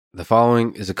The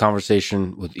following is a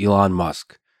conversation with Elon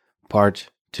Musk, part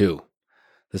 2,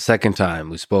 the second time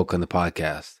we spoke on the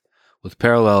podcast, with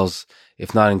parallels,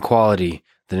 if not in quality,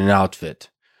 then in outfit,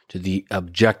 to the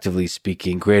objectively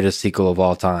speaking greatest sequel of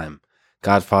all time,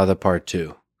 Godfather Part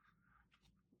 2.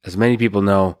 As many people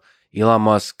know, Elon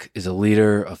Musk is a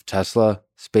leader of Tesla,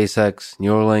 SpaceX,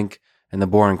 Neuralink, and the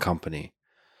Boring Company.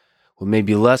 What may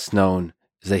be less known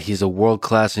is that he's a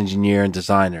world-class engineer and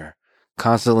designer,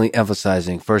 constantly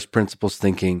emphasizing first principles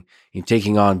thinking and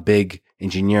taking on big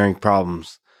engineering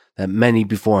problems that many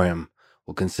before him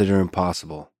will consider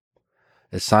impossible.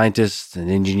 As scientists and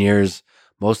engineers,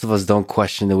 most of us don't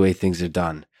question the way things are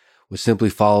done. We simply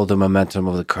follow the momentum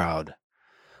of the crowd.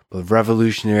 But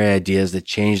revolutionary ideas that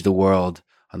change the world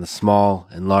on the small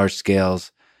and large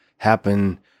scales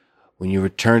happen when you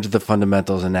return to the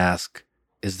fundamentals and ask,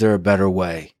 is there a better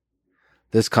way?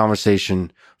 This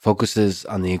conversation focuses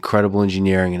on the incredible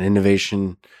engineering and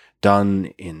innovation done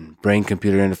in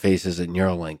brain-computer interfaces at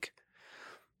Neuralink.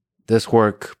 This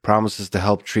work promises to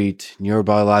help treat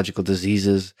neurobiological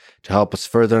diseases, to help us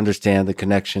further understand the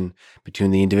connection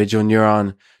between the individual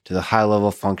neuron to the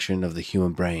high-level function of the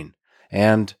human brain,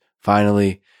 and,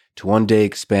 finally, to one day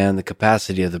expand the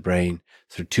capacity of the brain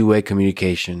through two-way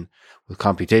communication with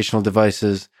computational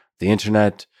devices, the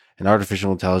internet, and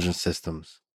artificial intelligence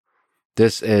systems.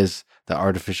 This is the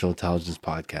Artificial Intelligence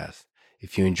Podcast.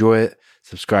 If you enjoy it,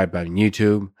 subscribe on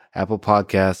YouTube, Apple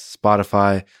Podcasts,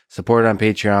 Spotify, support it on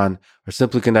Patreon, or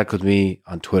simply connect with me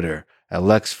on Twitter at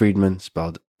Lex Friedman,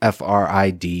 spelled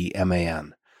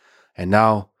Fridman. And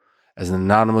now, as an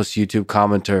anonymous YouTube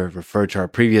commenter referred to our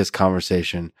previous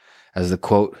conversation as the,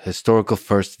 quote, historical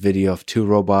first video of two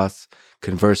robots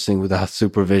conversing without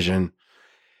supervision,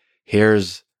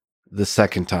 here's the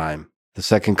second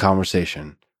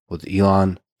conversation with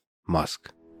Elon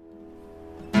Musk.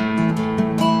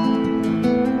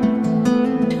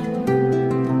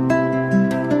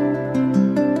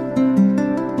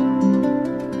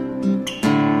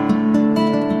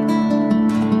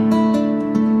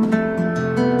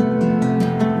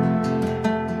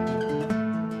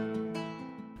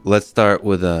 Let's start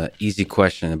with an easy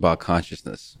question about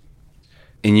consciousness.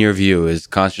 In your view, is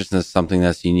consciousness something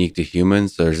that's unique to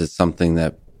humans, or is it something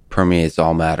that permeates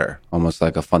all matter, almost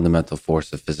like a fundamental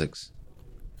force of physics?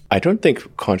 I don't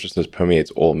think consciousness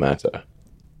permeates all matter.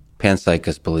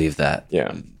 Panpsychists believe that.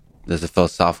 Yeah. There's a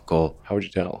philosophical... How would you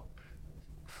tell?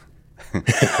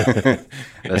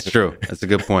 That's true. That's a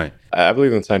good point. I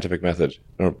believe in the scientific method.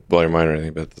 I don't blow your mind or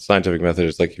anything, but the scientific method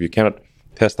is like, if you cannot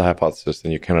test the hypothesis,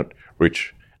 then you cannot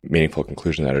reach a meaningful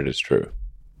conclusion that it is true.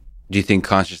 Do you think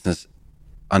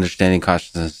understanding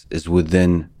consciousness is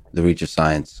within the reach of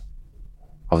science,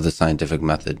 of the scientific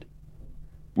method?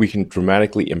 We can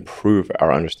dramatically improve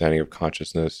our understanding of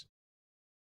consciousness.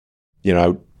 You know, I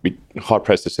would be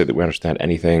hard-pressed to say that we understand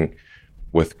anything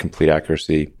with complete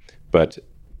accuracy, but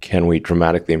can we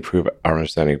dramatically improve our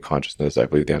understanding of consciousness? I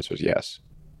believe the answer is yes.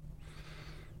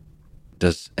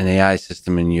 Does an AI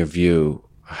system, in your view,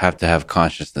 have to have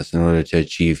consciousness in order to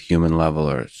achieve human level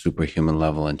or superhuman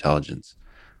level intelligence?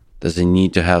 Does it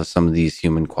need to have some of these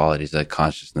human qualities like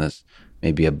consciousness,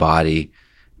 maybe a body,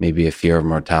 maybe a fear of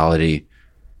mortality,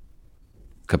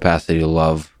 capacity to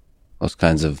love, those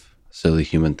kinds of silly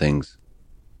human things?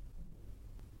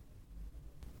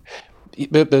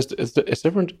 It's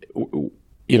different.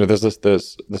 You know, there's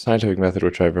the scientific method,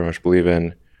 which I very much believe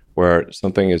in, where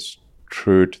something is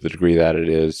true to the degree that it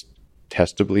is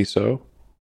testably so.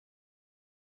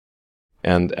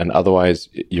 And otherwise,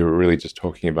 you're really just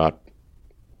talking about,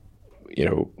 you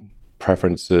know,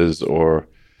 preferences or,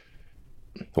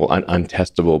 well,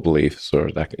 untestable beliefs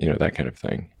or that, you know, that kind of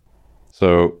thing.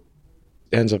 So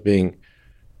it ends up being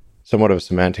somewhat of a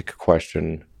semantic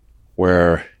question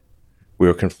where we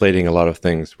are conflating a lot of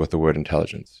things with the word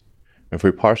intelligence. If we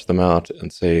parse them out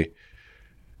and say,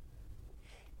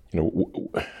 you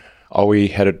know, are we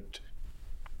headed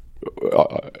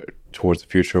towards the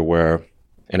future where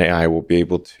an AI will be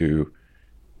able to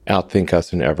outthink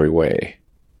us in every way?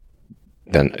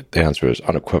 Then the answer is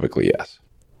unequivocally yes.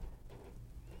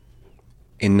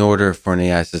 In order for an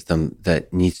AI system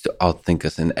that needs to outthink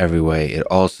us in every way, it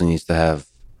also needs to have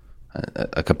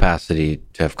a capacity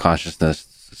to have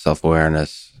consciousness,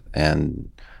 self-awareness,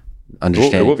 and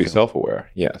understanding. It will be self-aware,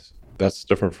 yes. That's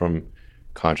different from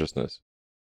consciousness.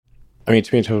 I mean,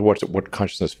 to me, in terms of what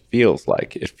consciousness feels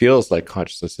like, it feels like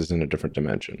consciousness is in a different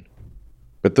dimension.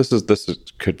 But this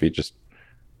could be just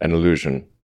an illusion.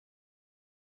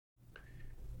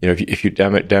 You know, if you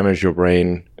damage your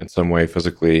brain in some way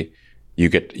physically, you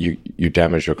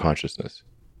damage your consciousness,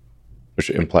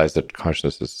 which implies that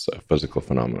consciousness is a physical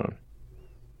phenomenon.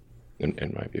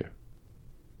 in my view.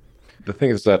 The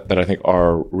thing is that I think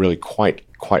are really quite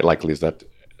likely is that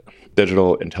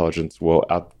digital intelligence will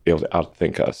be able to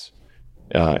outthink us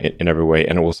in every way,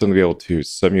 and it will certainly be able to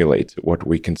simulate what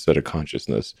we consider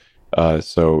consciousness.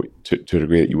 So to a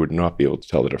degree that you would not be able to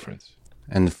tell the difference.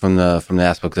 And from the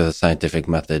aspect of the scientific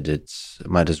method, it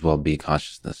might as well be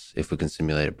consciousness if we can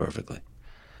simulate it perfectly.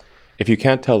 If you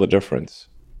can't tell the difference,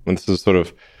 and this is sort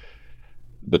of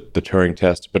the Turing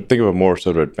test, but think of a more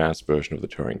sort of advanced version of the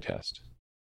Turing test.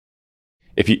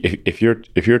 If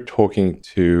you're talking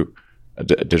to a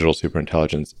digital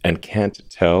superintelligence and can't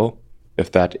tell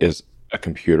if that is a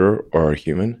computer or a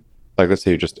human, like let's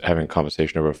say you're just having a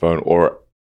conversation over a phone or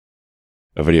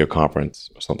a video conference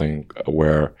or something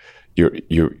where you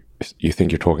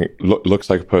think you're talking, looks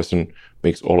like a person,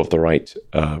 makes all of the right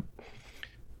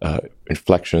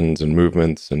inflections and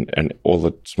movements and all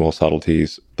the small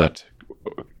subtleties that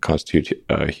constitute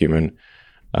a human,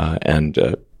 and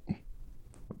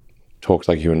talks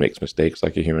like a human, makes mistakes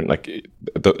like a human, like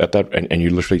at that, and you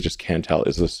literally just can't tell,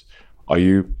 are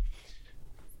you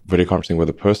video conferencing with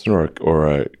a person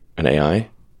or an AI?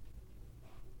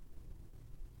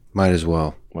 Might as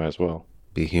well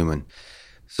be human.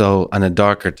 So on a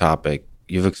darker topic,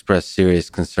 you've expressed serious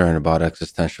concern about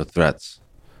existential threats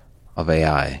of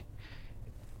AI.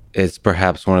 It's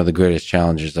perhaps one of the greatest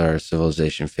challenges our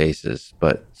civilization faces,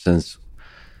 but since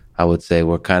I would say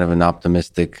we're kind of an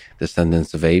optimistic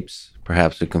descendants of apes,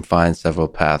 perhaps we can find several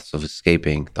paths of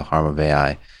escaping the harm of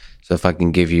AI. So if I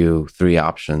can give you 3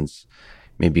 options,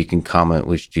 maybe you can comment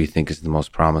which do you think is the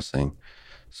most promising.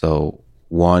 So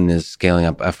 1 is scaling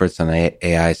up efforts on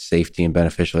AI safety and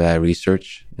beneficial AI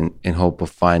research in hope of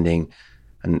finding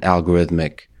an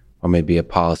algorithmic or maybe a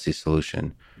policy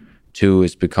solution. 2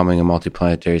 is becoming a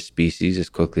multiplanetary species as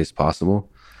quickly as possible.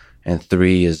 And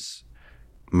 3 is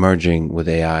merging with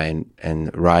AI and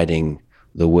riding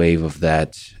the wave of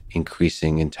that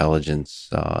increasing intelligence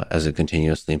as it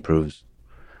continuously improves.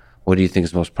 What do you think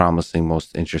is most promising,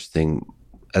 most interesting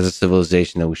as a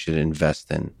civilization that we should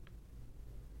invest in?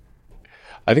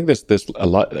 I think there's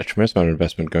a tremendous amount of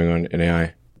investment going on in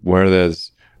AI. Where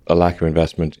there's a lack of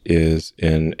investment is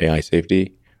in AI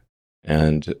safety.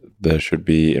 And there should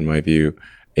be, in my view,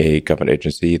 a government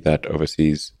agency that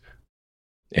oversees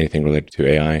anything related to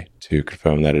AI to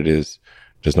confirm that it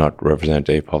does not represent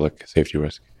a public safety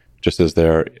risk. Just as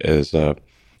there is a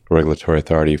regulatory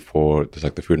authority there's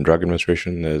like the Food and Drug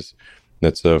Administration, there's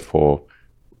NHTSA for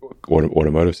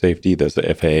automotive safety, there's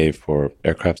the FAA for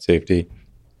aircraft safety.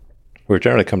 We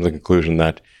generally come to the conclusion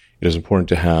that it is important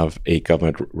to have a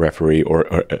government referee or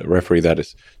a referee that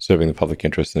is serving the public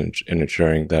interest in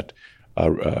ensuring that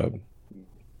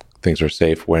things are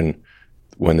safe when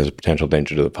there's a potential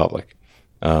danger to the public.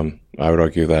 I would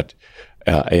argue that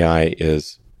AI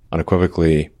is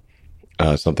unequivocally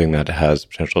something that has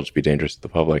potential to be dangerous to the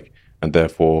public and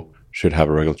therefore should have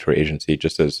a regulatory agency,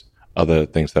 just as other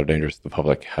things that are dangerous to the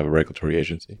public have a regulatory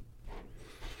agency.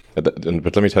 But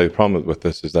let me tell you, the problem with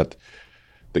this is that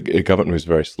the government moves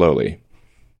very slowly,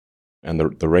 and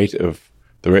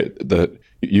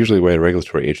usually the way a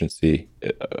regulatory agency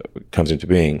comes into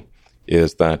being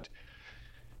is that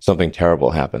something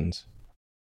terrible happens.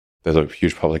 There's a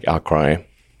huge public outcry,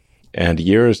 and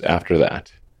years after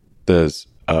that, there's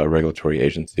a regulatory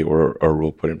agency or a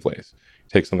rule put in place.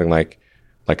 Take something like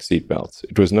seatbelts.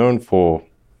 It was known for,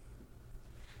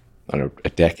 I don't know, a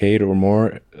decade or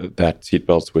more that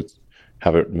seatbelts would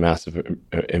have a massive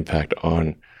impact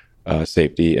on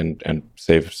safety and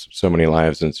save so many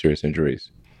lives and serious injuries.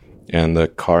 And the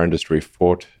car industry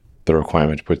fought the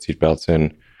requirement to put seatbelts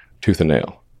in tooth and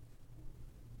nail.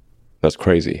 That's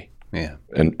crazy. Yeah.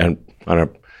 And I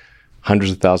don't know,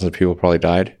 hundreds of thousands of people probably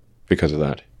died because of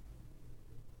that.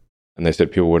 And they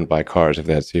said people wouldn't buy cars if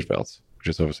they had seatbelts, which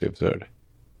is obviously absurd.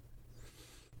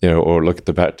 Or look at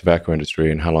the tobacco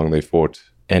industry and how long they fought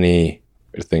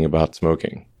anything about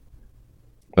smoking.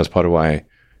 That's part of why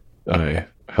I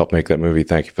helped make that movie,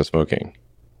 Thank You for Smoking.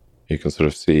 You can sort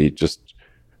of see just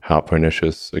how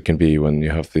pernicious it can be when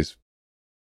you have these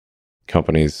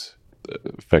companies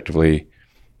effectively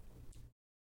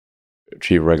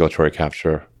achieve regulatory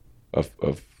capture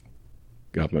of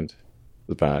government.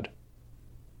 The bad.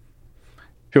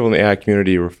 People in the AI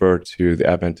community refer to the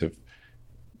advent of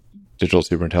digital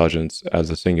superintelligence as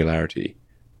a singularity.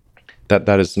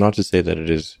 That is not to say that it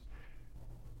is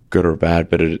good or bad,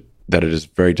 but that it is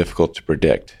very difficult to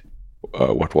predict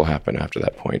what will happen after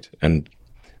that point, and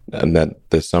that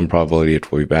there's some probability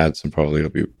it will be bad, some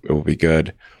probability it will be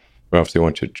good. We obviously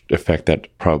want to affect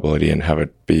that probability and have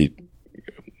it be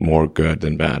more good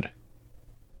than bad.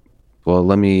 Well,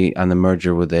 let me, on the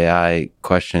merger with AI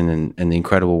question and the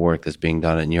incredible work that's being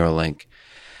done at Neuralink,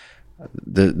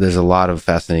 there's a lot of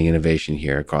fascinating innovation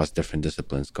here across different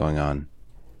disciplines going on.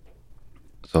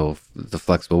 So the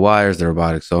flexible wires, the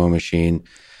robotic sewing machine,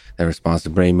 that responds to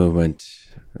brain movement,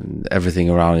 and everything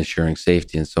around ensuring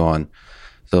safety and so on.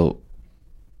 So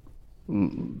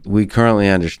we currently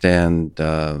understand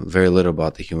very little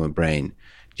about the human brain.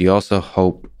 Do you also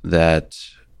hope that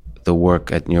the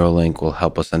work at Neuralink will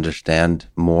help us understand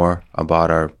more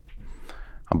about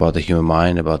the human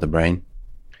mind, about the brain?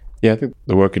 Yeah, I think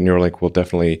the work at Neuralink will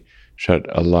definitely shed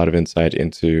a lot of insight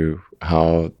into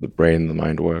how the brain and the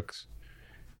mind works.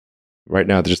 Right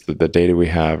now, just the data we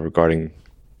have regarding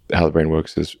how the brain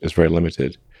works is very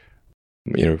limited.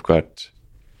 We've got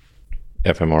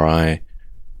fMRI,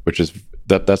 which is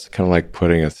that's kind of like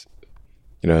putting a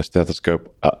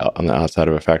stethoscope on the outside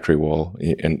of a factory wall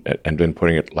and then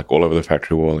putting it like all over the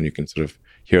factory wall, and you can sort of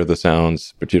hear the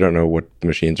sounds, but you don't know what the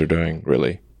machines are doing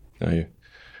really.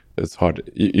 It's hard.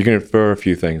 You can infer a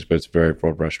few things, but it's a very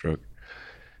broad brushstroke.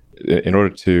 In order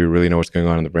to really know what's going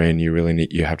on in the brain,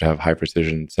 you have to have high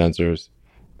precision sensors,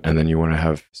 and then you want to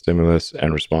have stimulus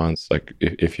and response. Like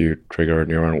if you trigger a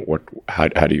neuron,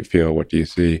 how do you feel? What do you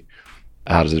see?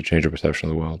 How does it change your perception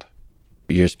of the world?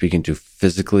 You're speaking to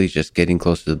physically, just getting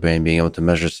close to the brain, being able to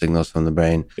measure signals from the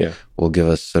brain. Yeah, will give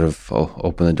us sort of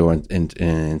open the door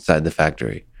inside the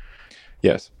factory.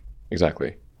 Yes,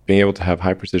 exactly. Being able to have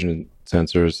high precision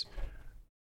sensors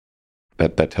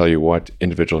that tell you what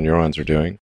individual neurons are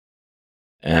doing,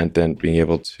 and then being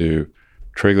able to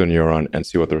trigger the neuron and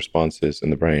see what the response is in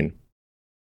the brain,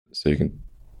 so you can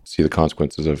see the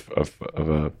consequences of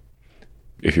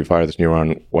if you fire this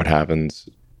neuron, what happens?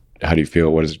 How do you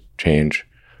feel? What does it change?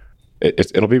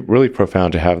 It'll be really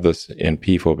profound to have this in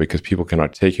people, because people can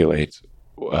articulate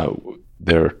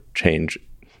their change,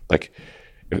 like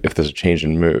if there's a change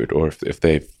in mood, or if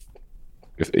they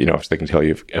can tell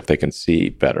you if they can see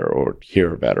better or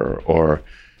hear better, or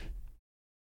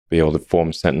be able to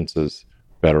form sentences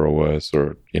better or worse,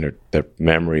 or their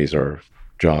memories are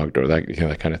jogged, or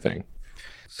that kind of thing.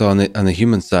 So on the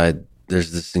human side,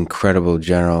 there's this incredible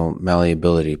general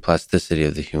malleability, plasticity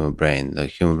of the human brain. The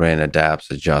human brain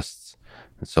adapts, adjusts,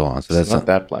 and so on. So that's not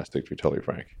that plastic, to be totally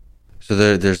frank. So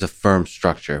there's a firm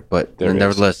structure, but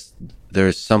nevertheless,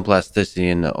 there's some plasticity.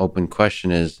 And the open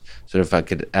question is, sort of, if I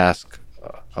could ask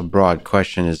a broad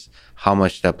question, is how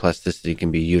much that plasticity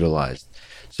can be utilized.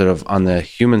 Sort of on the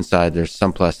human side, there's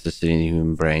some plasticity in the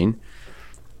human brain.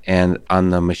 And on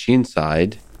the machine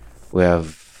side, we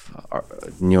have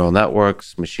neural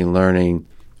networks, machine learning,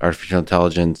 artificial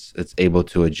intelligence. It's able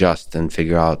to adjust and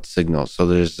figure out signals. So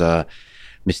there's a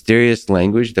mysterious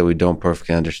language that we don't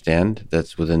perfectly understand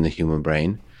that's within the human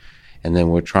brain. And then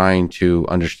we're trying to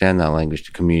understand that language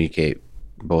to communicate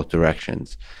both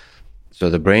directions. So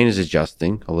the brain is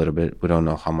adjusting a little bit. We don't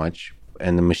know how much.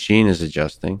 And the machine is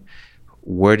adjusting.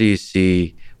 Where do you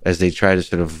see, as they try to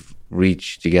sort of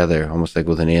reach together, almost like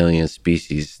with an alien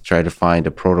species, try to find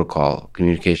a protocol,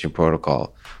 communication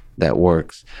protocol that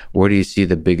works, where do you see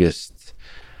the biggest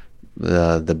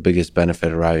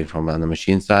benefit arriving from, on the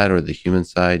machine side or the human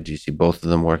side? Do you see both of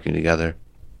them working together?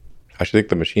 I actually think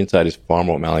the machine side is far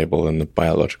more malleable than the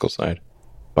biological side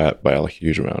by a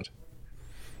huge amount.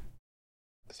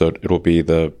 So it will be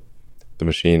the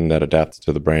machine that adapts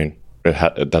to the brain.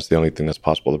 That's the only thing that's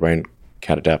possible. The brain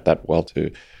can't adapt that well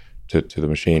to the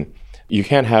machine. You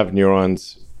can't have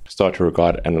neurons start to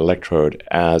regard an electrode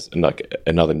as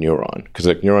another neuron, because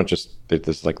like neurons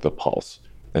there's like the pulse,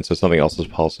 and so something else is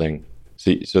pulsing.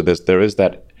 So there is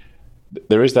that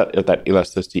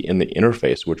elasticity in the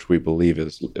interface, which we believe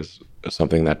is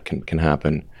something that can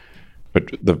happen,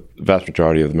 but the vast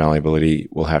majority of the malleability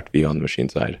will have to be on the machine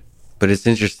side. But it's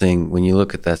interesting when you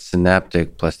look at that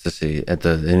synaptic plasticity at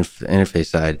the interface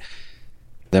side,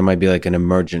 there might be like an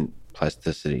emergent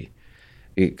plasticity,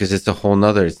 because it's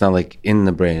not like in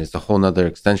the brain, it's a whole nother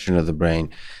extension of the brain.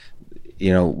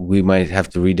 We might have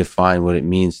to redefine what it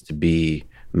means to be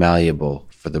malleable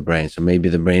for the brain. So maybe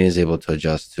the brain is able to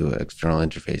adjust to external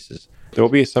interfaces. There will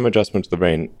be some adjustment to the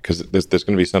brain, because there's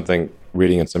going to be something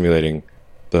reading and simulating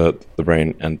the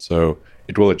brain, and so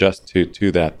it will adjust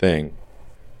to that thing.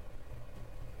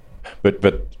 But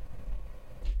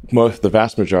the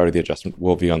vast majority of the adjustment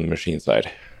will be on the machine side.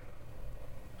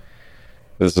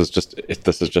 It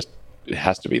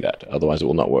has to be that, otherwise it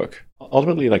will not work.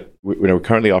 Ultimately, we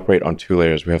currently operate on two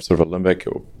layers. We have sort of a limbic,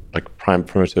 like prime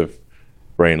primitive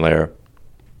brain layer,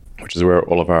 which is where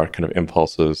all of our kind of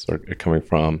impulses are coming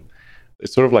from.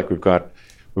 It's sort of like we've got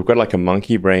like a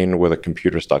monkey brain with a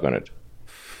computer stuck on it.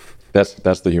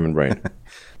 That's the human brain.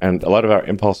 And a lot of our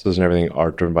impulses and everything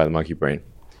are driven by the monkey brain.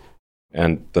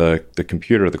 And the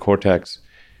computer, the cortex,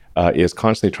 is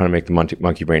constantly trying to make the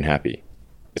monkey brain happy.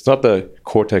 It's not the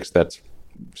cortex that's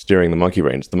steering the monkey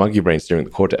brain. It's the monkey brain steering the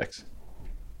cortex.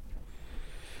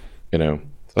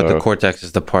 But the cortex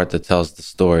is the part that tells the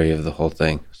story of the whole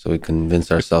thing. So we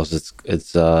convince ourselves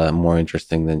it's more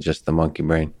interesting than just the monkey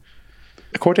brain.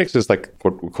 The cortex is like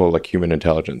what we call like human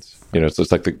intelligence. So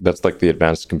it's like that's like the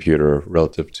advanced computer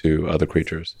relative to other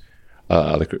creatures.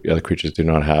 Other creatures do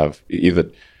not have either.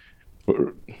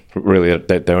 Really,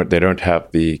 they don't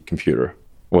have the computer,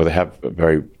 or they have a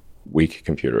very weak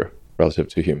computer relative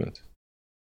to humans.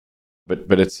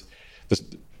 But it's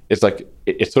like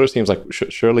it sort of seems like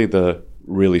surely the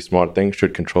really smart thing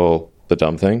should control the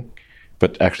dumb thing,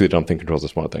 but actually the dumb thing controls the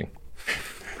smart thing.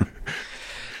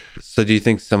 So do you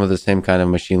think some of the same kind of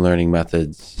machine learning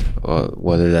methods,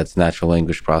 whether that's natural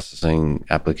language processing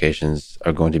applications,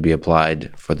 are going to be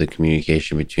applied for the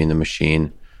communication between the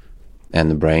machine and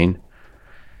the brain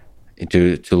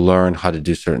to learn how to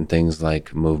do certain things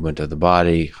like movement of the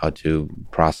body, how to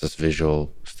process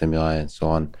visual stimuli, and so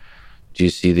on? Do you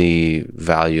see the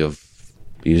value of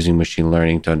using machine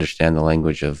learning to understand the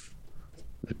language of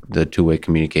the two-way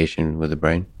communication with the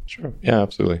brain? Sure. Yeah,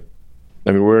 absolutely.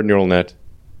 I mean, we're a neural net,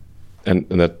 and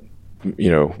that,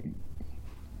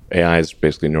 AI is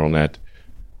basically a neural net.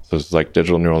 So it's like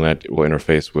digital neural net will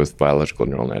interface with biological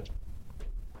neural net,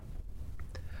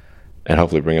 and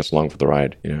hopefully bring us along for the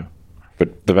ride.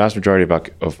 But the vast majority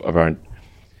of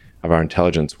our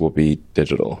intelligence will be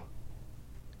digital.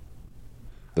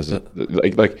 This is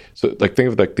think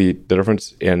of like the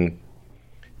difference in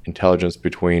intelligence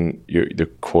between the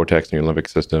cortex and your limbic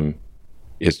system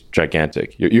is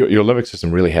gigantic. Your limbic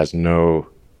system really has no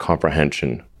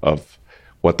comprehension of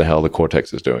what the hell the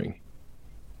cortex is doing.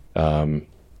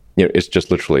 It's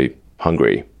just literally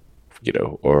hungry,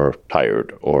 or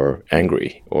tired, or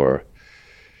angry, or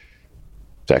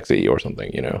sexy, or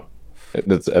something.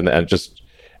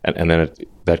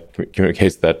 That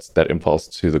communicates that impulse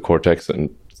to the cortex and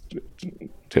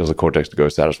tells the cortex to go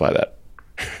satisfy that.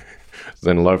 So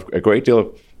then a great deal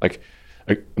of like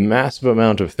a massive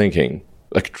amount of thinking,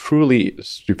 like a truly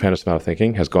stupendous amount of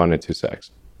thinking, has gone into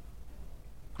sex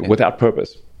without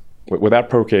purpose, without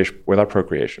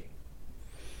procreation,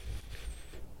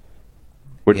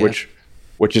 which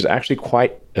is actually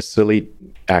quite a silly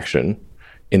action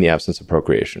in the absence of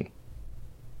procreation.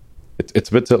 It's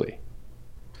a bit silly.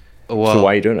 Well, so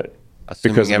why are you doing it?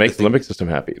 Because it makes the limbic system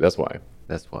happy. That's why.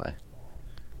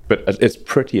 But it's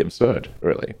pretty absurd,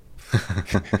 really.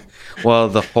 Well,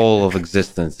 the whole of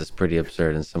existence is pretty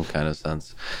absurd in some kind of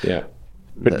sense. Yeah.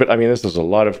 But I mean, this is a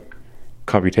lot of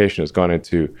computation has gone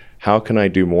into how can I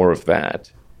do more of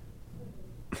that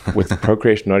with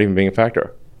procreation not even being a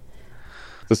factor.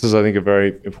 This is, I think, a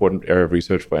very important area of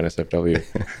research by NSFW.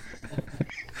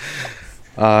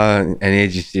 An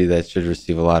agency that should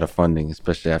receive a lot of funding,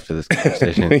 especially after this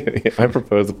conversation. I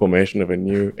propose the formation of a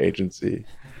new agency.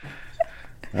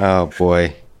 Oh,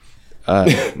 boy.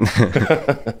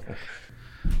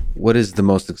 What is the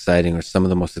most exciting, or some of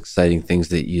the most exciting things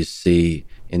that you see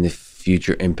in the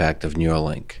future impact of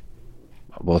Neuralink,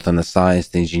 both on the science,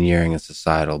 the engineering, and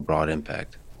societal broad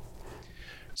impact?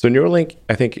 So Neuralink,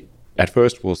 I think, at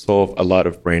first will solve a lot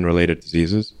of brain-related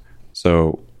diseases.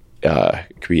 So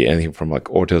it could be anything from like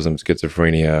autism,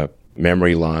 schizophrenia,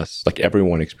 memory loss. Like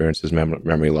everyone experiences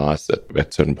memory loss at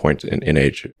a certain point in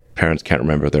age. Parents can't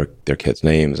remember their kids'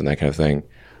 names and that kind of thing.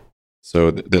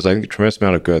 So there's, I think, a tremendous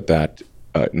amount of good that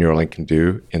Neuralink can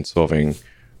do in solving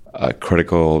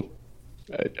critical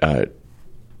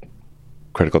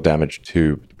damage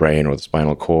to the brain or the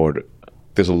spinal cord.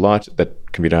 There's a lot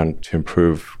that can be done to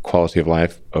improve quality of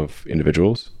life of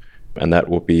individuals, and those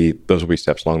will be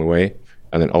steps along the way.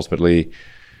 And then ultimately,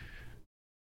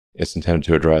 it's intended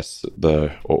to address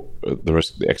the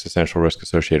existential risk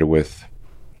associated with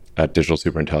digital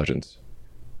superintelligence.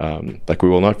 Like we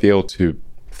will not be able to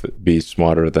be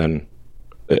smarter than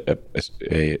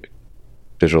a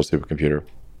digital supercomputer.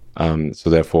 So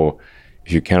therefore,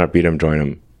 if you cannot beat them, join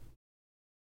them.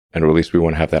 And at least we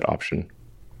want to have that option.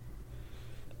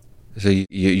 So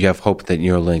you have hope that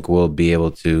Neuralink will be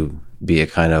able to be a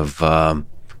kind of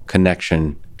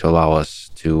connection to allow us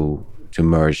to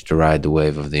merge, to ride the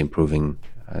wave of the improving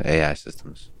AI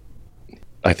systems?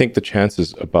 I think the chance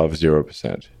is above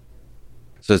 0%.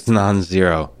 So it's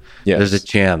non-zero. Yes. There's a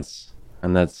chance.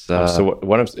 And that's... so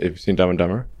have you seen Dumb and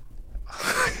Dumber?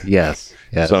 Yes.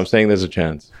 So I'm saying there's a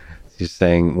chance. You're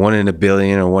saying 1 in a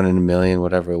billion or 1 in a million,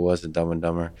 whatever it was in Dumb and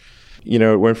Dumber.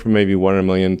 It went from maybe 1 in a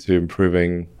million to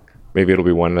improving maybe it'll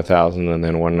be 1 in 1,000, and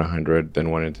then 1 in 100, then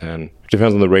 1 in 10. It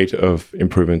depends on the rate of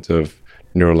improvement of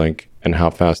Neuralink and how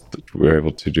fast we're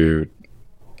able to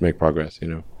make progress,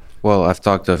 Well, I've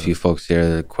talked to a few folks here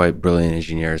that are quite brilliant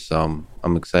engineers, so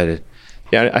I'm excited.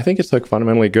 Yeah, I think it's like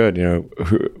fundamentally good,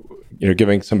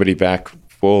 giving somebody back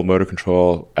full motor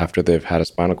control after they've had a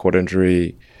spinal cord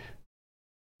injury,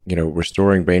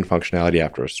 restoring brain functionality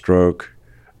after a stroke,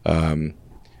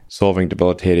 solving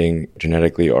debilitating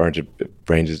genetically oriented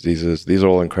brain diseases. These are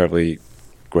all incredibly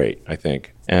great, I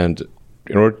think. And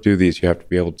in order to do these, you have to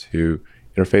be able to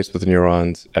interface with the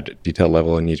neurons at a detailed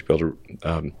level, and you need to be able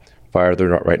to fire the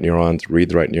right neurons, read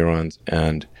the right neurons,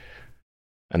 and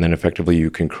then effectively you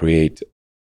can create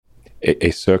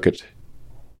a circuit,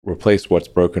 replace what's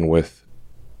broken with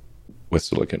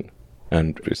silicon,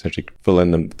 and essentially fill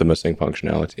in the missing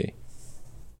functionality.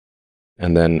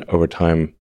 And then over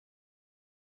time,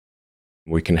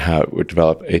 we can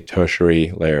develop a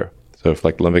tertiary layer. So if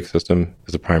like the limbic system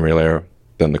is the primary layer,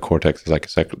 then the cortex is like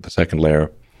the second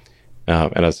layer.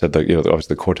 And as I said,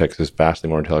 obviously the cortex is vastly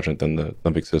more intelligent than the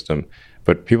limbic system,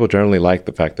 but people generally like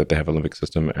the fact that they have a limbic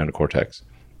system and a cortex.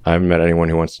 I haven't met anyone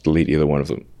who wants to delete either one of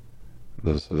them.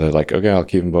 They're like, okay, I'll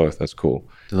keep them both. That's cool.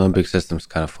 The limbic system's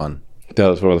kind of fun.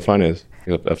 That's where the fun is.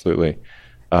 Yep, absolutely.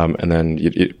 And then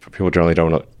people generally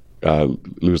don't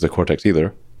lose the cortex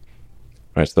either,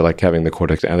 right? So they like having the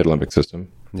cortex and the limbic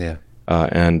system. Yeah.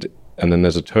 And then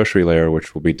there's a tertiary layer,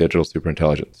 which will be digital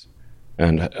superintelligence.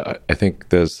 And I think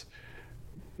there's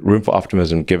room for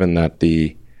optimism, given that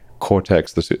the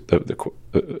cortex,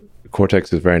 the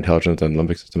cortex is very intelligent and the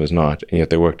limbic system is not, and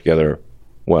yet they work together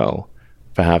well.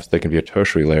 Perhaps there can be a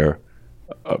tertiary layer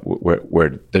where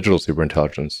digital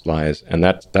superintelligence lies, and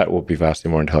that will be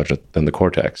vastly more intelligent than the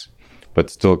cortex, but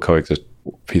still coexist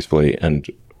peacefully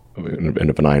and in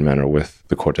a benign manner with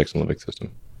the cortex and limbic system.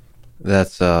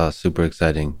 That's a super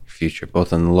exciting future,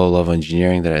 both on the low-level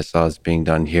engineering that I saw is being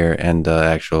done here and the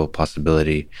actual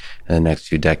possibility in the next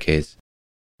few decades.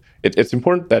 It's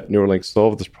important that Neuralink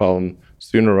solve this problem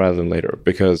sooner rather than later,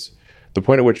 because the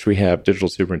point at which we have digital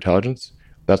superintelligence,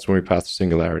 that's when we pass the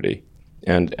singularity,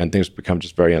 and things become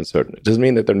just very uncertain. It doesn't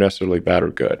mean that they're necessarily bad or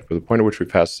good, but the point at which we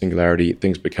pass the singularity,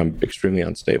 things become extremely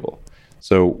unstable.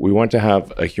 So we want to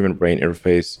have a human brain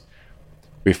interface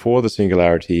before the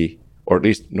singularity, or at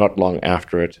least not long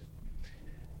after it,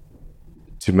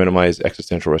 to minimize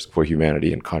existential risk for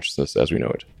humanity and consciousness as we know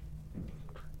it.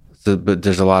 So, but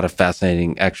there's a lot of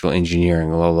fascinating actual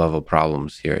engineering, low-level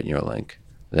problems here at Neuralink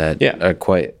that are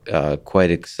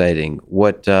quite exciting.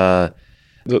 What the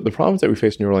problems that we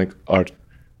face in Neuralink are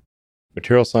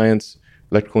material science,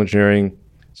 electrical engineering,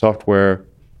 software,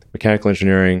 mechanical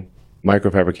engineering,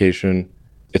 microfabrication.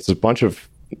 It's a bunch of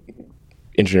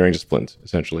engineering disciplines,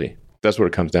 essentially. That's what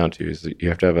it comes down to, is that you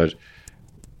have to have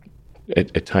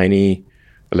a tiny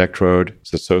electrode.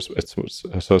 It's so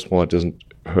small it doesn't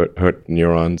hurt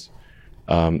neurons,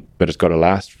 but it's got to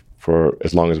last for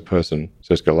as long as a person.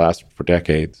 So it's got to last for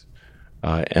decades.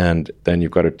 And then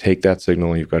you've got to take that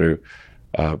signal, you've got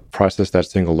to process that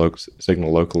signal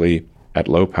locally at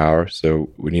low power. So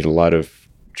we need a lot of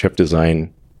chip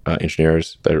design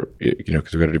engineers that are,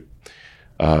 because we've got to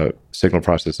do signal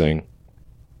processing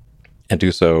and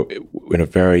do so in a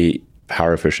very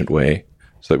power efficient way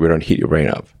so that we don't heat your brain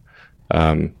up,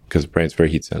 because the brain's very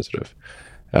heat sensitive.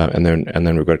 And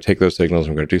then we've got to take those signals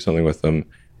and we've got to do something with them,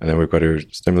 and then we've got to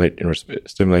stimulate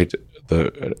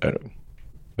the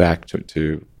back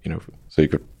to so you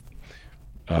could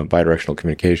bidirectional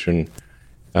communication.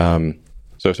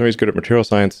 So if somebody's good at material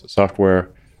science, software,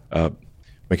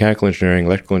 mechanical engineering,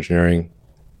 electrical engineering,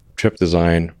 chip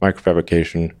design,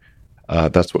 microfabrication,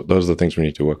 those are the things we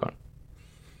need to work on.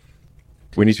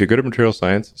 We need to be good at material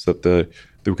science so that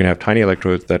we can have tiny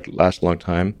electrodes that last a long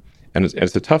time. And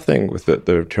it's a tough thing with the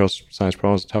material science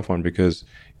problem. It's a tough one because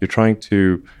you're trying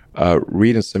to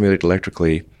read and simulate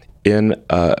electrically in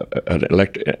an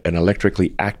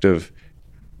electrically active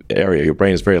area. Your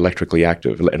brain is very electrically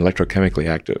active and electrochemically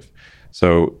active.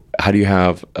 So how do you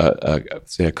have,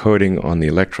 say, a coating on the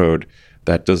electrode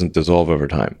that doesn't dissolve over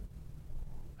time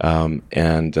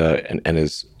and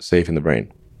is safe in the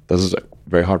brain? This is a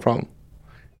very hard problem.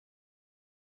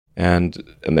 And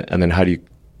then how do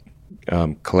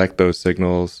you collect those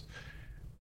signals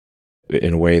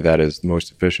in a way that is most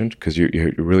efficient? Because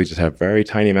you really just have very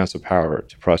tiny amounts of power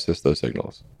to process those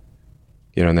signals.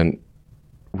 And then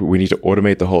we need to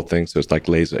automate the whole thing so it's like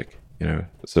LASIK.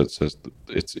 So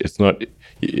it's not.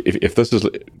 If this is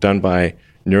done by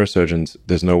neurosurgeons,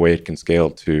 there's no way it can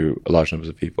scale to a large numbers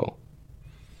of people,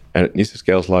 and it needs to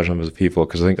scale to large numbers of people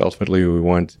because I think ultimately we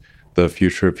want the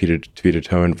future to be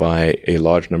determined by a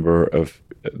large number of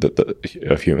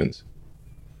of humans.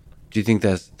 Do you think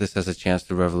that this has a chance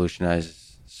to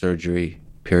revolutionize surgery,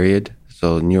 period?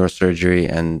 So neurosurgery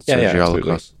and surgery all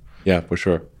across? Yeah, for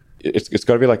sure. It's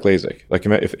got to be like LASIK. Like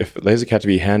if LASIK had to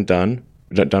be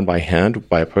done by hand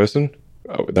by a person,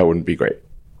 that wouldn't be great.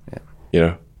 Yeah. You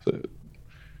know, so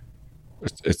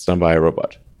it's done by a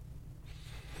robot.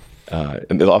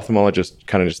 And the ophthalmologist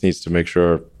kind of just needs to make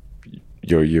sure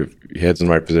your head's in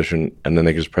the right position, and then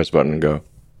they can just press a button and go.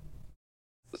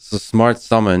 So Smart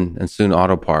Summon and soon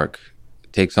Autopark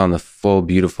takes on the full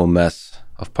beautiful mess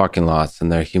of parking lots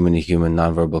and their human-to-human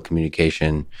nonverbal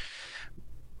communication.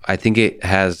 I think it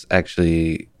has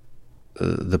actually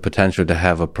the potential to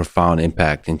have a profound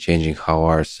impact in changing how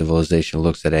our civilization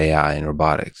looks at AI and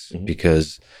robotics,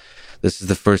 because this is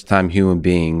the first time human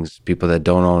beings, people that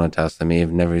don't own a Tesla, may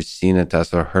have never seen a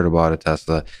Tesla or heard about a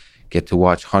Tesla, get to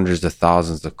watch hundreds of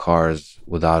thousands of cars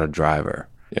without a driver.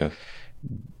 Yeah.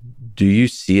 Do you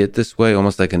see it this way,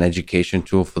 almost like an education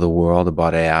tool for the world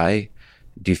about AI?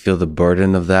 Do you feel the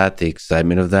burden of that, the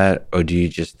excitement of that, or do you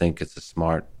just think it's a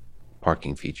smart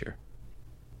parking feature?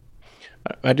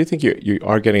 I do think you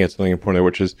are getting at something important there,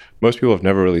 which is most people have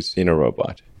never really seen a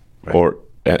robot. Right.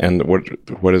 And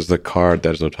what is the car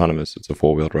that is autonomous? It's a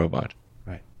four-wheeled robot.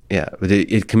 Right. Yeah, but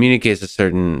it communicates a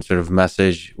certain sort of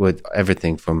message with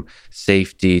everything from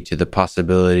safety to the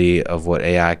possibility of what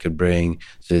AI could bring,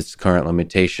 so its current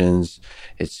limitations,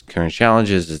 its current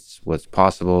challenges, it's what's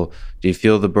possible. Do you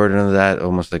feel the burden of that,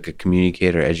 almost like a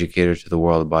communicator, educator to the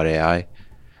world about AI?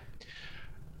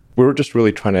 We're just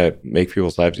really trying to make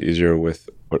people's lives easier with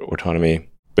autonomy.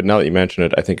 But now that you mention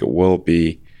it, I think it will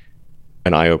be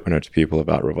an eye-opener to people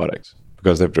about robotics,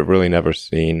 because they've really never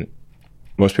seen,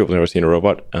 most people have never seen a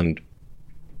robot, and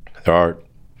there are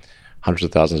hundreds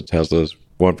of thousands of Teslas.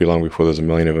 Won't be long before there's a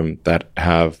million of them that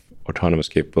have autonomous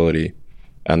capability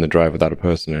and the drive without a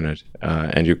person in it.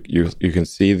 And you can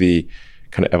see the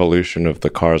kind of evolution of the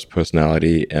car's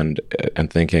personality and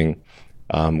thinking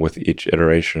with each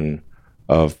iteration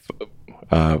of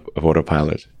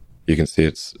autopilot. You can see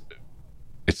it's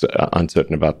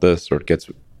uncertain about this, or it gets,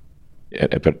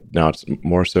 but now it's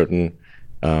more certain.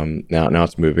 Now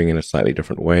it's moving in a slightly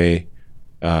different way.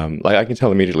 Like I can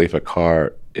tell immediately if a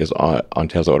car is on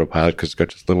Tesla autopilot, because it's got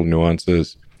just little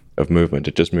nuances of movement.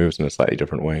 It just moves in a slightly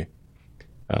different way.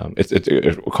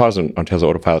 Cars on Tesla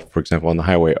autopilot, for example, on the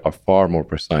highway are far more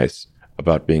precise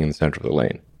about being in the center of the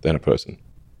lane than a person.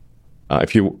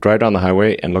 If you drive down the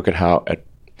highway and look at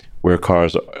where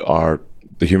cars are,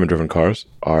 the human-driven cars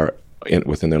are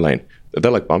within their lane,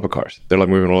 they're like bumper cars. They're like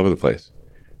moving all over the place.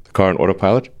 The car on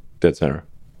autopilot, dead center.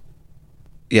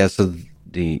 Yeah, so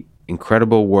the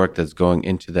incredible work that's going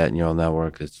into that neural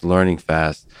network, it's learning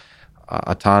fast.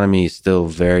 Autonomy is still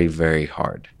very, very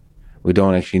hard. We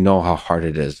don't actually know how hard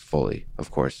it is fully,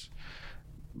 of course.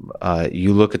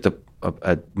 You look at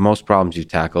at most problems you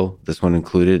tackle, this one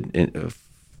included,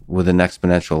 with an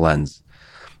exponential lens.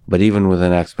 But even with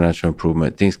an exponential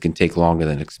improvement, things can take longer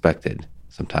than expected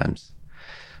sometimes.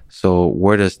 So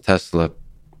where does Tesla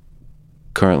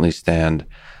currently stand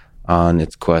on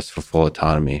its quest for full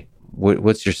autonomy?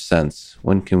 What's your sense?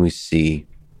 When can we see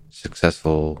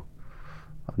successful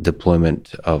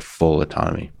deployment of full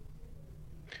autonomy?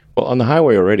 Well, on the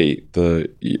highway already,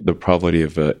 the probability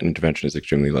of an intervention is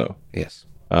extremely low. Yes.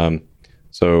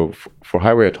 So for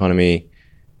highway autonomy,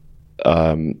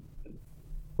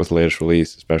 with the latest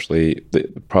release, especially, the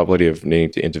probability of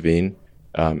needing to intervene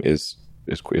is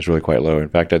really quite low. In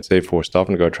fact, I'd say for stop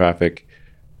and go traffic,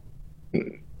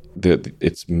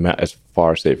 it's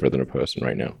far safer than a person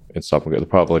right now. In stop and go, the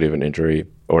probability of an injury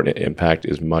or an impact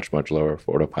is much, much lower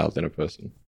for autopilot than a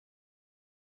person.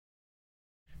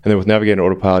 And then with navigating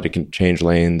autopilot, it can change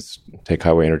lanes, take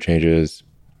highway interchanges,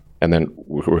 and then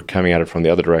we're coming at it from the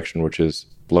other direction, which is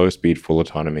low speed, full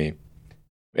autonomy.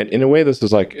 And in a way, this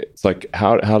is it's like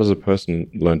how does a person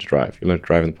learn to drive? You learn to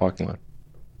drive in the parking lot.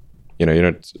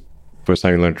 First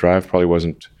time you learned to drive probably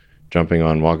wasn't jumping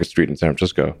on Market Street in San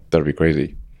Francisco. That'd be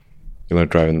crazy. You learn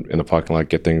to drive in the parking lot,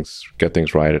 get things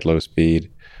right at low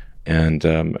speed, and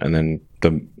then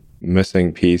the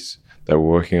missing piece that we're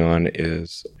working on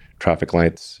is traffic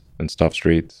lights and stop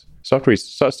streets. Stop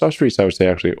streets, I would say,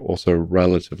 actually also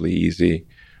relatively easy,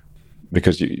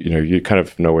 because you kind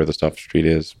of know where the stop street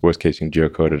is. Worst case, you can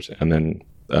geocode it and then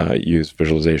use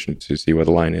visualization to see where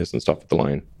the line is and stop at the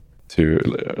line to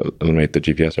eliminate the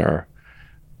GPS error.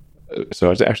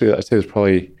 So I'd say there's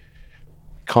probably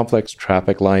complex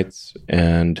traffic lights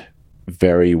and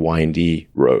very windy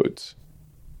roads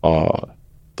are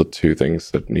the two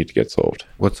things that need to get solved.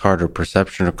 What's harder,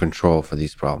 perception or control for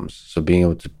these problems? So being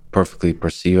able to perfectly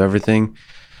perceive everything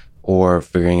or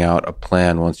figuring out a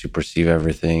plan once you perceive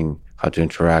everything, how to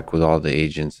interact with all the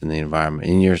agents in the environment.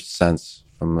 In your sense,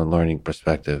 from a learning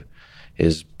perspective,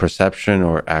 is perception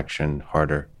or action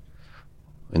harder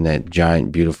in that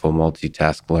giant, beautiful,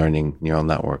 multitask learning neural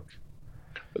network?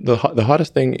 The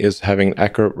hardest thing is having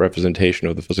accurate representation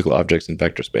of the physical objects in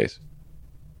vector space.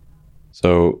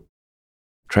 So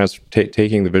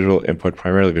taking the visual input,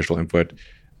 primarily visual input,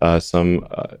 some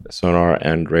sonar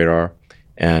and radar,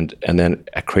 and then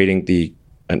creating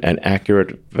an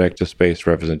accurate vector space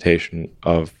representation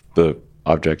of the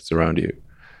objects around you.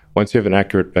 Once you have an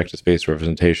accurate vector space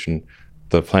representation,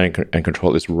 the planning and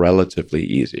control is relatively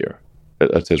easier.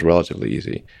 That says relatively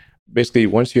easy. Basically,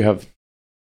 once you have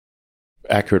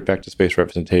accurate vector space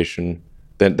representation,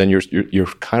 then you're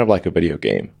kind of like a video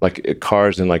game, like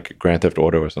cars in like Grand Theft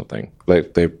Auto or something.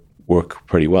 Like they work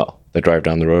pretty well. They drive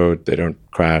down the road. They don't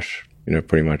crash,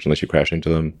 pretty much unless you crash into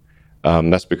them.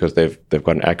 That's because they've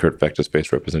got an accurate vector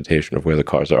space representation of where the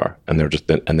cars are, and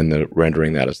then they're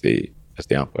rendering that as the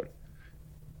output.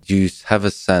 Do you have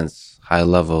a sense, high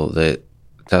level, that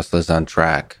Tesla's on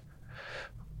track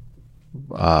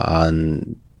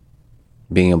on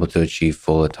being able to achieve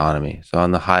full autonomy? So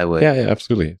on the highway, yeah,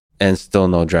 absolutely, and still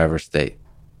no driver sensing.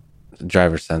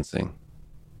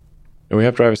 And we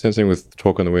have driver sensing with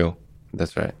torque on the wheel.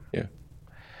 That's right. Yeah.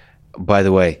 By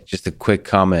the way, just a quick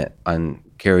comment on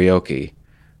karaoke.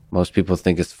 Most people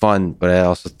think it's fun, but I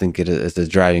also think it is a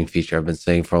driving feature. I've been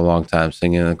saying for a long time,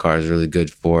 singing in the car is really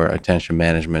good for attention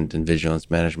management and vigilance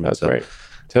management. That's right.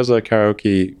 Tesla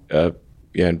karaoke,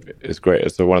 is great.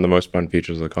 It's one of the most fun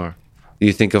features of the car. Do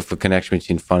you think of a connection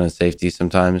between fun and safety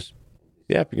sometimes?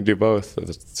 Yeah, if you can do both at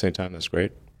the same time, that's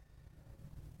great.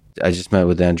 I just met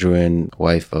with Andrew and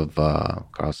wife of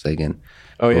Carl Sagan,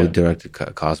 who directed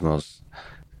Cosmos.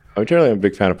 I'm generally a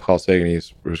big fan of Carl Sagan.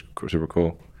 He's super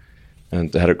cool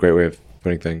and had a great way of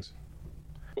putting things.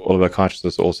 All of our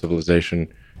consciousness, all civilization,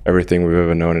 everything we've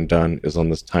ever known and done is on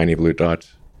this tiny blue dot.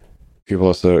 People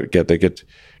also get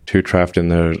too trapped in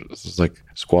their like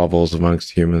squabbles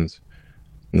amongst humans,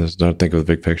 and there's not think of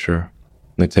the big picture.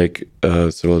 And they take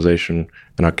civilization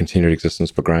and our continued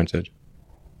existence for granted.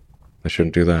 They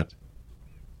shouldn't do that.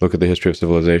 Look at the history of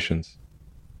civilizations.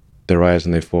 They rise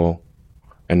and they fall.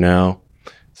 And now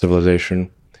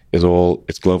civilization it's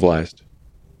globalized.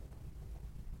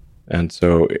 And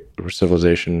so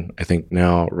civilization, I think,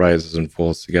 now rises and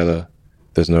falls together.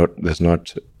 There's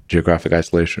not geographic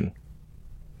isolation.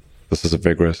 This is a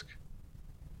big risk.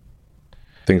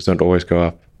 Things don't always go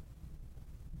up.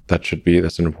 That's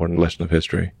an important lesson of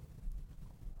history.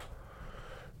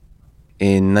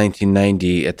 In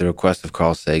 1990, at the request of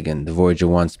Carl Sagan, the Voyager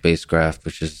 1 spacecraft,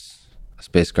 which is a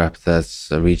spacecraft that's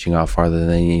reaching out farther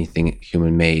than anything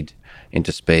human-made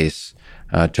into space,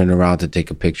 turned around to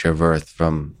take a picture of Earth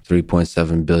from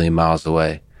 3.7 billion miles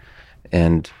away.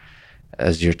 And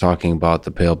as you're talking about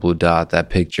the pale blue dot, that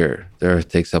picture, the Earth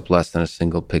takes up less than a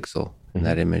single pixel in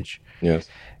that image. Yes.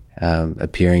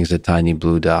 Appearing as a tiny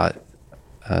blue dot,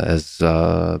 as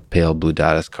pale blue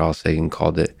dot, as Carl Sagan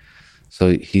called it.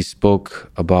 So he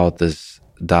spoke about this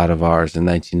dot of ours in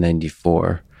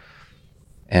 1994.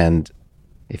 And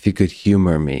if you could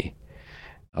humor me,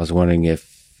 I was wondering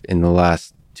if in the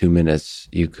last 2 minutes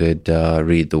you could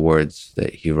read the words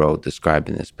that he wrote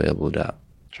describing this pale blue dot.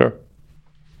 Sure.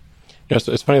 Yes,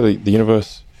 it's funny, the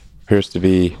universe appears to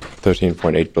be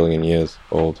 13.8 billion years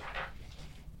old.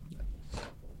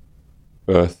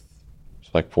 Earth is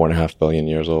like 4.5 billion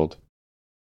years old.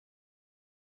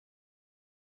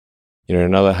 In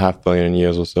another 500 million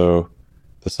years or so,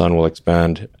 the sun will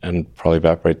expand and probably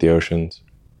evaporate the oceans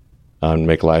and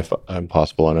make life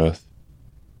impossible on Earth,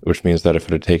 which means that if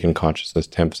it had taken consciousness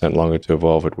 10% longer to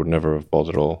evolve, it would never have evolved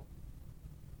at all.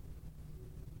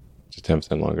 Just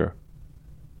 10% longer.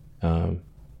 And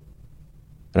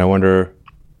I wonder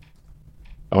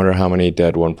how many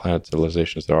dead one-planet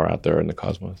civilizations there are out there in the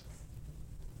cosmos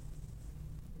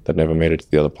that never made it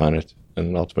to the other planet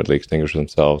and ultimately extinguished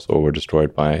themselves or were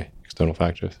destroyed by external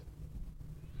factors.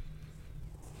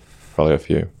 Probably a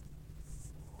few.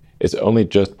 It's only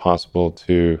just possible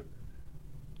to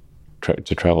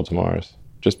travel to Mars,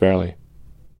 just barely.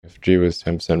 If G was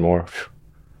 10% more,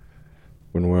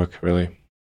 wouldn't work really.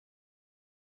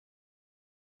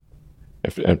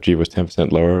 If G was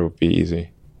 10% lower, it would be easy.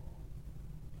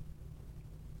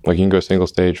 Like you can go single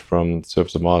stage from the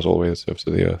surface of Mars all the way to the surface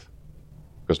of the Earth,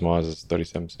 because Mars is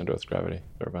 37% Earth's gravity,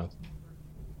 thereabouts.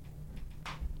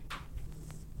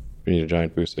 We need a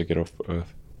giant booster to get off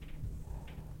Earth.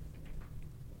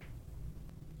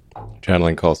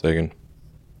 Channeling Carl Sagan.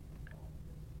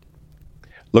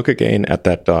 Look again at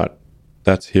that dot.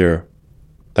 That's here.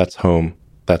 That's home.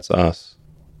 That's us.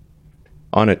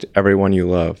 On it, everyone you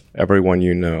love, everyone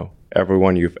you know,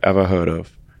 everyone you've ever heard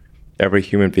of, every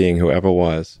human being who ever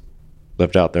was,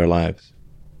 lived out their lives.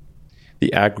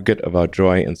 The aggregate of our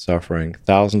joy and suffering,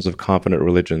 thousands of competent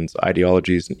religions,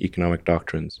 ideologies, and economic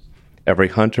doctrines, every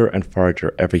hunter and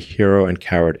forager, every hero and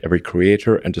coward, every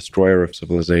creator and destroyer of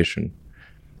civilization,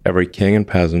 every king and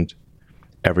peasant,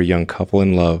 every young couple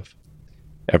in love,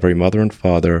 every mother and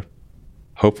father,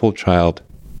 hopeful child,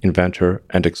 inventor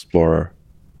and explorer,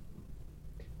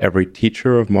 every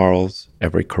teacher of morals,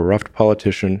 every corrupt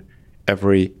politician,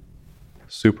 every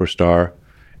superstar,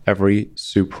 every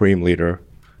supreme leader,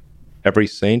 every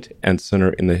saint and sinner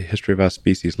in the history of our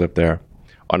species lived there,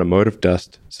 on a mote of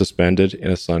dust suspended in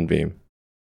a sunbeam.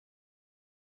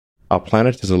 Our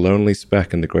planet is a lonely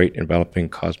speck in the great enveloping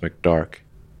cosmic dark.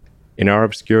 In our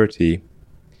obscurity,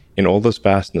 in all this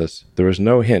vastness, there is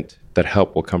no hint that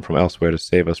help will come from elsewhere to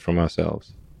save us from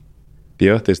ourselves. The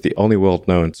Earth is the only world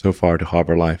known so far to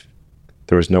harbor life.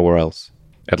 There is nowhere else,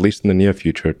 at least in the near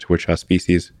future, to which our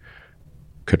species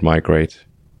could migrate.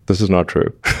 This is not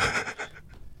true.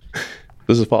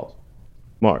 This is false.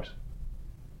 Mars.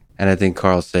 And I think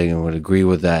Carl Sagan would agree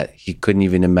with that. He couldn't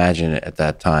even imagine it at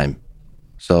that time.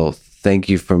 So thank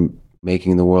you for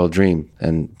making the world dream.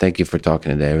 And thank you for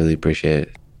talking today. I really appreciate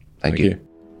it. Thank you.